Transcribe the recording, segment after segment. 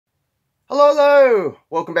Hello, hello!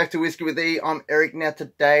 Welcome back to Whiskey with E. I'm Eric. Now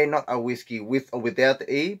today, not a whiskey with or without the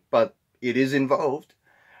E, but it is involved.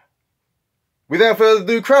 Without further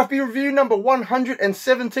ado, Craftbeer review number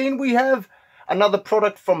 117. We have another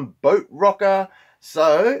product from BOATROCKER.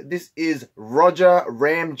 So, this is Roger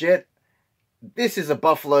RAMJET. This is a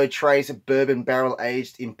Buffalo Trace Bourbon Barrel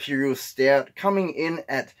Aged Imperial Stout coming in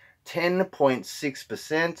at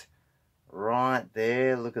 10.6%. Right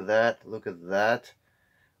there, look at that, look at that.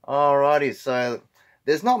 Alrighty, so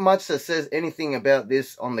there's not much that says anything about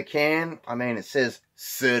this on the can. I mean, it says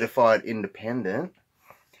certified independent.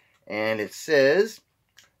 And it says,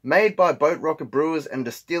 made by BOATROCKER Brewers and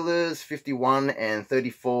Distillers, 51 and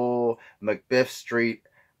 34 Macbeth Street,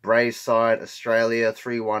 Braeside, Australia,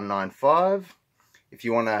 3195. If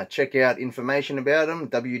you want to check out information about them,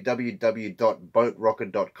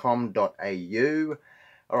 www.boatrocker.com.au.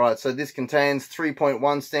 Alright, so this contains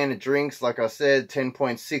 3.1 standard drinks, like I said,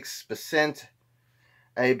 10.6%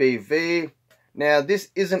 ABV. Now,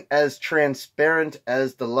 this isn't as transparent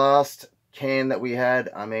as the last can that we had.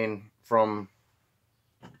 I mean, from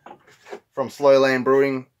Slow Lane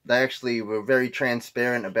Brewing, they actually were very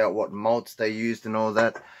transparent about what malts they used and all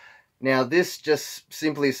that. Now, this just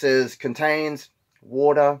simply says, contains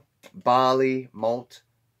water, barley, malt,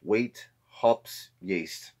 wheat, hops,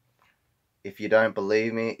 yeast. If you don't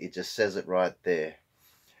believe me, it just says it right there.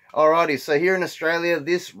 Alrighty, so here in Australia,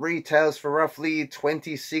 this retails for roughly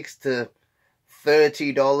 $26 to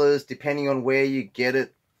 $30, depending on where you get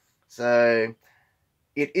it. So,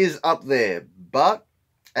 it is up there. But,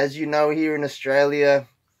 as you know, here in Australia,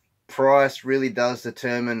 price really does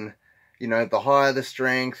determine, you know, the higher the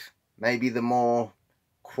strength, maybe the more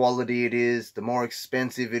quality it is, the more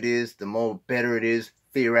expensive it is, the more better it is,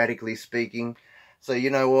 theoretically speaking. So, you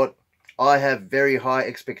know what? I have very high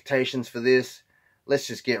expectations for this. Let's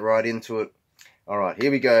just get right into it. Alright,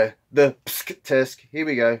 here we go. The psk test. Here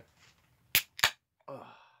we go. Oh,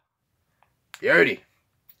 beauty.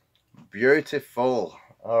 Beautiful.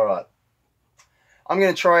 Alright. I'm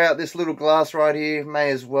going to try out this little glass right here.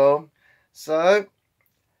 May as well. So,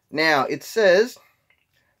 now it says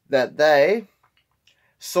that they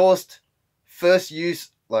sourced first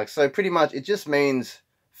use, so pretty much it just means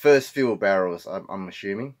first fill barrels, I'm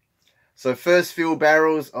assuming. So first fill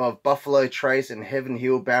barrels of Buffalo Trace and Heaven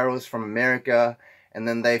Hill barrels from America, and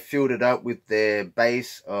then they filled it up with their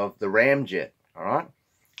base of the RAMJET. Alright?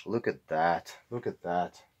 Look at that. Look at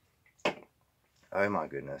that. Oh my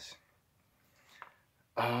goodness.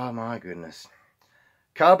 Oh my goodness.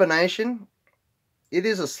 Carbonation. It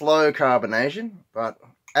is a slow carbonation, but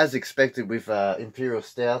as expected with Imperial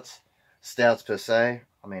Stouts per se.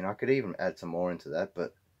 I mean, I could even add some more into that,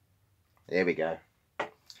 but there we go.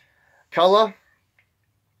 Color,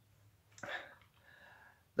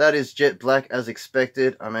 that is jet black as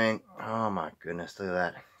expected. I mean, oh my goodness, look at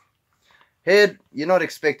that. Head, you're not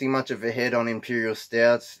expecting much of a head on Imperial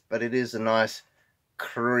Stouts, but it is a nice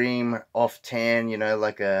cream off tan, you know,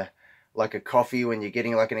 like a coffee when you're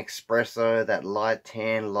getting like an espresso, that light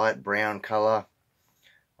tan, light brown color.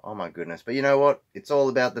 Oh my goodness. But you know what? It's all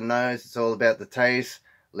about the nose, it's all about the taste.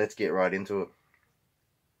 Let's get right into it.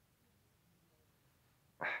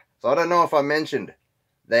 So I don't know if I mentioned,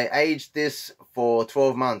 they aged this for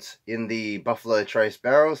 12 months in the Buffalo Trace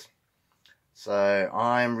barrels. So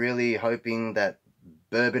I'm really hoping that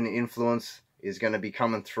bourbon influence is going to be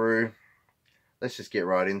coming through. Let's just get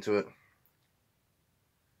right into it.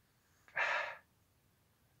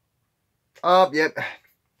 Yep.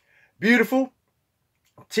 Beautiful.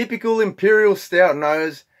 Typical Imperial Stout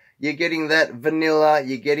nose. You're getting that vanilla,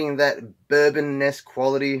 you're getting that bourbon-esque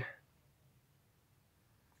quality.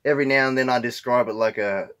 Every now and then I describe it like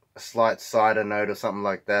a slight cider note or something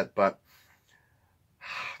like that, but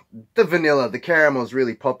the vanilla, the caramel is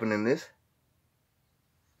really popping in this.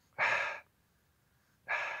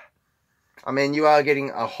 I mean, you are getting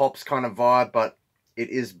a hops kind of vibe, but it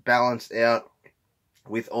is balanced out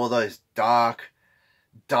with all those dark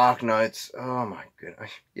notes. Oh my goodness.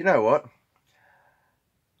 You know what?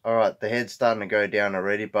 Alright, the head's starting to go down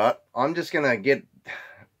already, but I'm just going to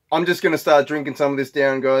start drinking some of this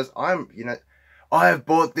down, guys. I have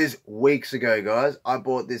bought this weeks ago, guys. I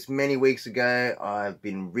bought this many weeks ago. I've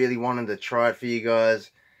been really wanting to try it for you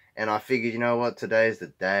guys. And I figured, you know what, today's the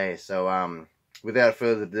day. So, without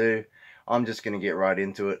further ado, I'm just going to get right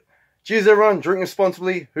into it. Cheers, everyone. Drink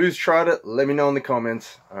responsibly. Who's tried it? Let me know in the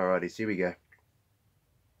comments. Alrighty, here we go.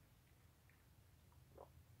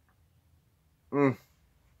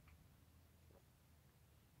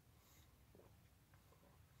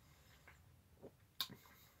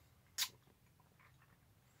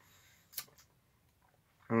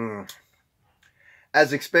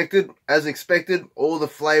 As expected, all the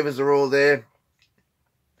flavors are all there.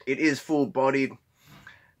 It is full bodied,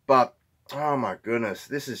 but oh my goodness,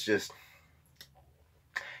 this is just,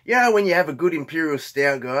 you know, when you have a good Imperial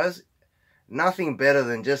Stout, guys, nothing better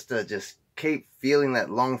than just to keep feeling that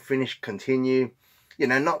long finish continue. You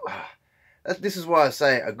know, this is why I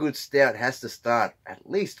say a good stout has to start at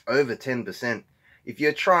least over 10%. If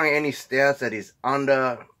you're trying any stouts that is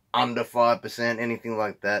under 5%, anything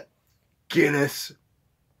like that, Guinness,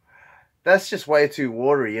 that's just way too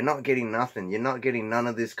watery. You're not getting nothing. You're not getting none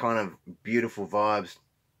of this kind of beautiful vibes.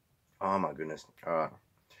 Oh my goodness. All right.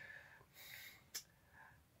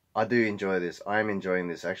 I do enjoy this. I am enjoying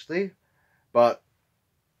this actually. But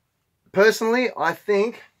personally, I'm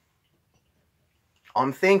thinking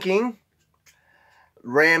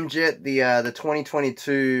RAMJET, the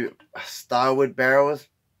 2022 Starward barrels,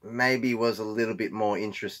 maybe was a little bit more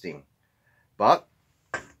interesting. But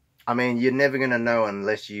I mean, you're never going to know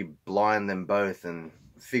unless you blind them both and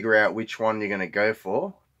figure out which one you're going to go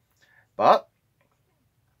for. But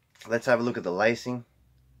let's have a look at the lacing.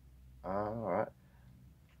 Alright.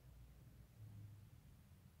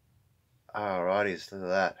 Alrighties, look at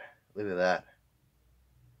that. Look at that.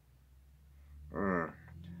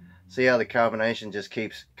 See how the carbonation just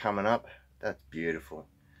keeps coming up? That's beautiful.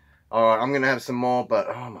 Alright, I'm going to have some more, but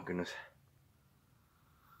oh my goodness.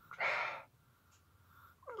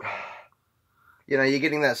 You know, you're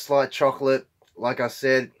getting that slight chocolate. Like I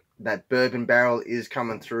said, that bourbon barrel is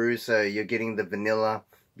coming through, so you're getting the vanilla.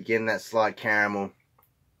 You're getting that slight caramel,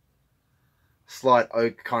 slight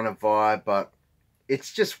oak kind of vibe, but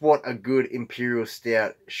it's just what a good Imperial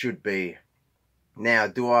Stout should be. Now,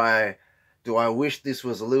 do I wish this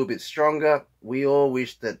was a little bit stronger? We all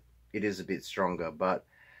wish that it is a bit stronger, but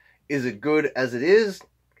is it good as it is?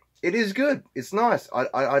 It is good. It's nice.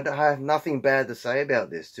 I have nothing bad to say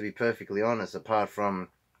about this, to be perfectly honest, apart from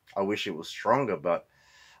I wish it was stronger. But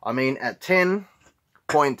I mean, at 10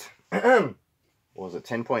 point, what was it,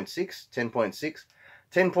 10.6? 10.6?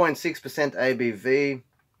 10.6% ABV.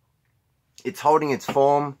 It's holding its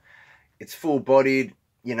form. It's full-bodied.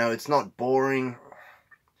 You know, it's not boring.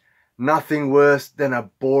 Nothing worse than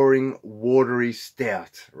a boring, watery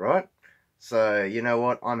stout, right? So, you know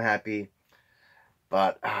what? I'm happy.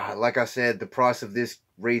 But, like I said, the price of this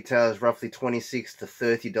retails roughly $26 to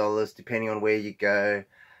 $30, depending on where you go.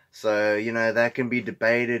 So, you know, that can be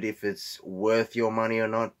debated if it's worth your money or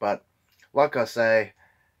not. But, like I say,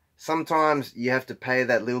 sometimes you have to pay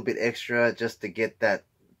that little bit extra just to get that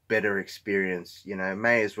better experience. You know,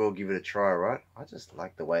 may as well give it a try, right? I just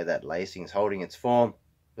like the way that lacing is holding its form.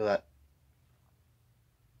 Look at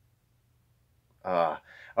that.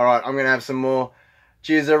 Alright, I'm going to have some more.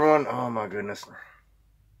 Cheers, everyone. Oh, my goodness.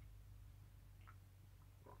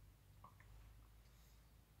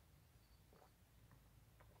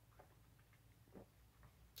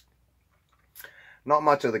 Not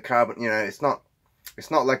much of the carbon, you know, it's not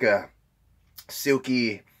like a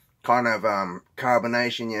silky kind of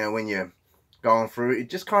carbonation, you know, when you're going through. It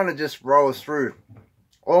just kind of just rolls through.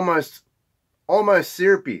 Almost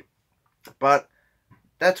syrupy. But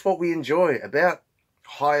that's what we enjoy about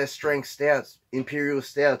higher strength stouts, Imperial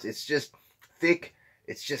Stouts. It's just thick,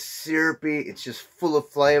 it's just syrupy, it's just full of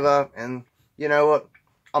flavor, and you know what?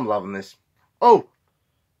 I'm loving this. Oh!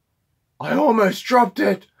 I almost dropped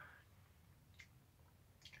it!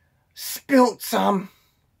 Spilt some!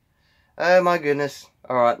 Oh my goodness.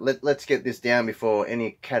 Alright, let's get this down before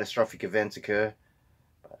any catastrophic events occur.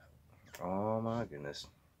 Oh my goodness.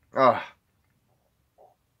 Oh.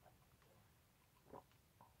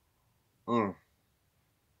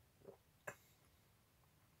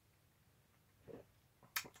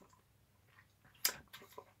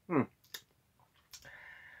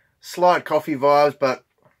 Slight coffee vibes, but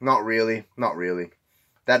not really. Not really.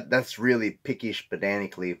 That's really pickish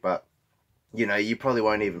botanically, but you know, you probably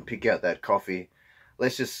won't even pick out that coffee.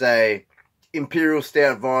 Let's just say Imperial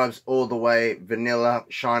Stout vibes all the way, vanilla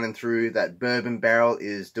shining through. That bourbon barrel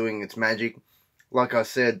is doing its magic. Like I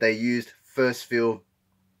said, they used first fill.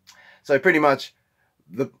 So pretty much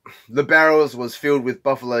the barrels was filled with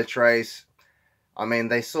Buffalo Trace. I mean,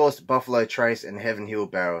 they sourced Buffalo Trace and Heaven Hill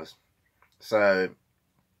barrels. So,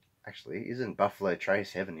 actually, isn't Buffalo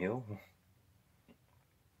Trace Heaven Hill?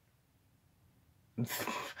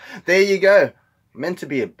 There you go. Meant to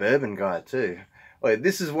be a bourbon guy too. Wait,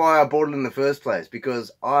 this is why I bought it in the first place,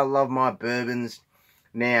 because I love my bourbons.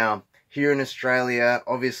 Now, here in Australia,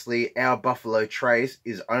 obviously our Buffalo Trace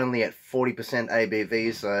is only at 40%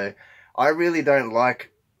 ABV, so I really don't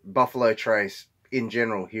like Buffalo Trace in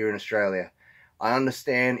general here in Australia. I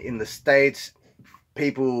understand in the States,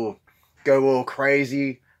 people go all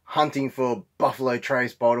crazy, hunting for Buffalo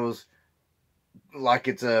Trace bottles like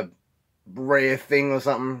it's a rare thing or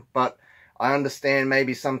something. But I understand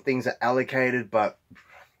maybe some things are allocated, but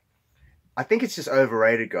I think it's just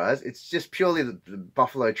overrated, guys. It's just purely the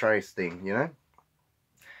Buffalo Trace thing, you know?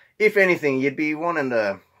 If anything, you'd be wanting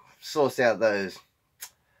to source out those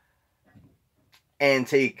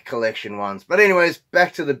antique collection ones. But anyways,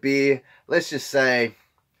 back to the beer. Let's just say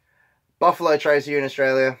Buffalo Trace here in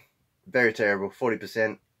Australia, very terrible,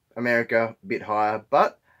 40%. America, a bit higher.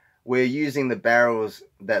 But we're using the barrels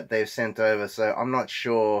that they've sent over, so I'm not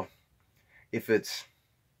sure if it's...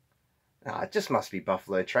 it just must be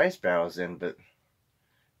Buffalo Trace barrels then, but...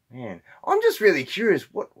 Man, I'm just really curious,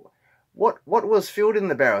 what was filled in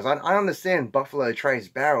the barrels? I understand Buffalo Trace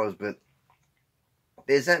barrels, but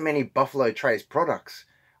there's that many Buffalo Trace products.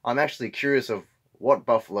 I'm actually curious of what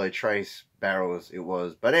Buffalo Trace barrels it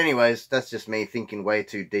was. But anyways, that's just me thinking way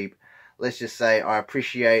too deep. Let's just say I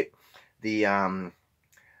appreciate the,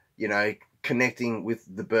 you know, connecting with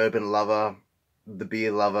the bourbon lover, the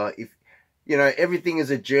beer lover. If, you know, everything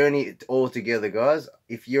is a journey all together, guys.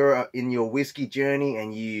 If you're in your whiskey journey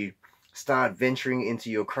and you start venturing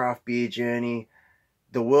into your craft beer journey,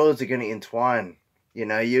 the worlds are going to entwine. You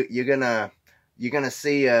know, you're gonna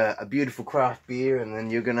see a beautiful craft beer, and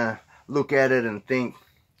then you're gonna look at it and think,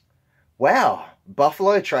 wow,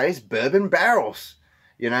 Buffalo Trace bourbon barrels.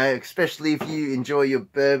 You know, especially if you enjoy your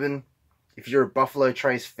bourbon. If you're a Buffalo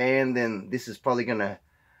Trace fan, then this is probably gonna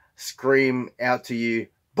scream out to you,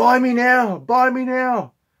 buy me now, buy me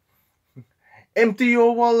now. Empty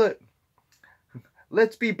your wallet.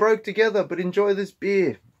 Let's be broke together, but enjoy this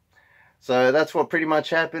beer. So that's what pretty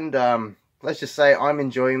much happened. Let's just say I'm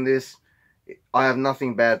enjoying this. I have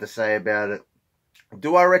nothing bad to say about it.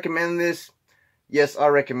 Do I recommend this? Yes, I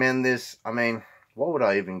recommend this. I mean, what would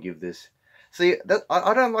I even give this? See,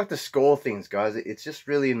 I don't like to score things, guys. It's just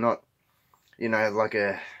really not, you know, like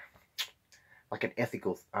an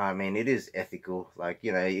ethical... I mean, it is ethical. Like,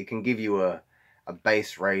 you know, it can give you a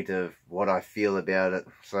base rate of what I feel about it.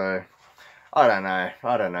 So, I don't know.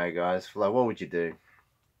 I don't know, guys. Like, what would you do?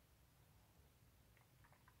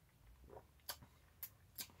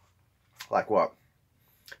 Like what?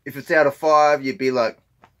 If it's out of 5, you'd be like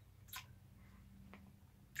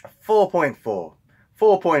 4.4.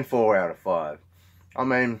 4.4 out of 5. I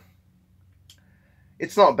mean,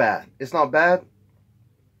 it's not bad. It's not bad.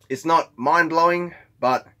 It's not mind-blowing,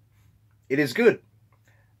 but it is good.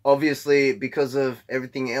 Obviously, because of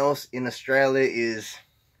everything else in Australia is,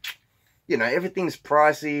 you know, everything's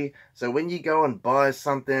pricey. So when you go and buy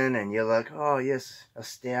something and you're like, oh yes, a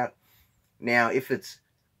stout. Now, if it's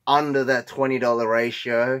under that $20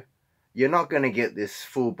 ratio, you're not going to get this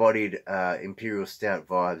full-bodied Imperial Stout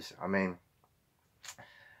vibes. I mean,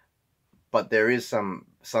 but there is some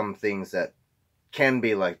things that can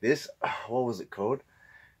be like this. What was it called?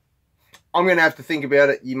 I'm going to have to think about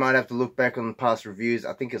it. You might have to look back on past reviews.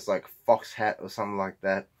 I think it's like Fox Hat or something like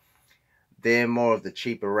that. They're more of the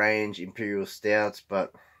cheaper range Imperial Stouts,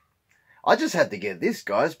 but I just had to get this,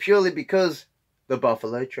 guys, purely because the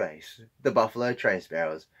Buffalo Trace. The Buffalo Trace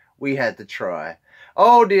barrels. We had to try.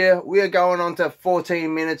 Oh dear, we are going on to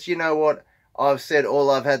 14 minutes. You know what? I've said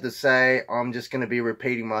all I've had to say. I'm just going to be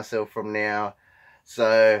repeating myself from now.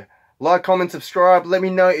 So, like, comment, subscribe. Let me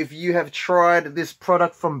know if you have tried this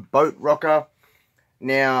product from BOATROCKER.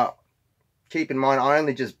 Now, keep in mind, I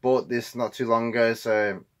only just bought this not too long ago.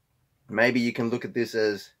 So, maybe you can look at this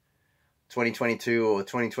as 2022 or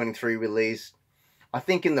 2023 release. I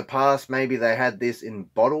think in the past, maybe they had this in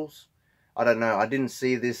bottles. I don't know. I didn't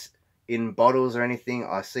see this in bottles or anything.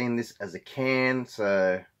 I seen this as a can.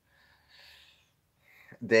 So,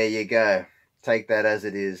 there you go. Take that as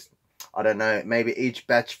it is. I don't know. Maybe each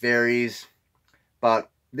batch varies. But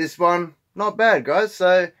this one, not bad, guys.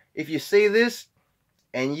 So, if you see this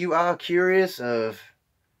and you are curious of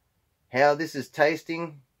how this is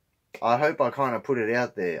tasting, I hope I kind of put it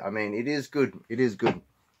out there. I mean, it is good. It is good.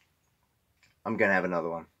 I'm going to have another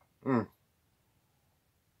one.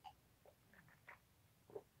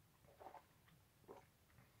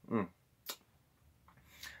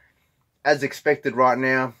 As expected right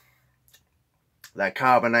now, that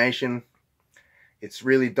carbonation, it's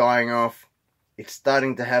really dying off. It's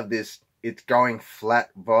starting to have this, it's going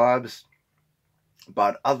flat vibes.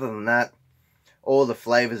 But other than that, all the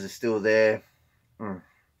flavors are still there.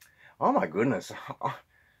 Oh my goodness.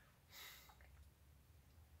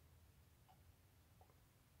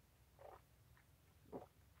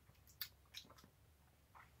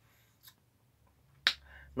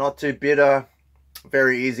 Not too bitter.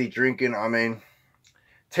 Very easy drinking. I mean,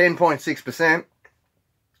 10.6%.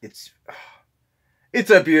 It's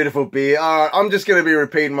a beautiful beer. Alright, I'm just going to be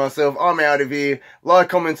repeating myself. I'm out of here. Like,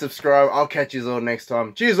 comment, subscribe. I'll catch you all next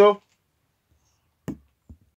time. Cheers all.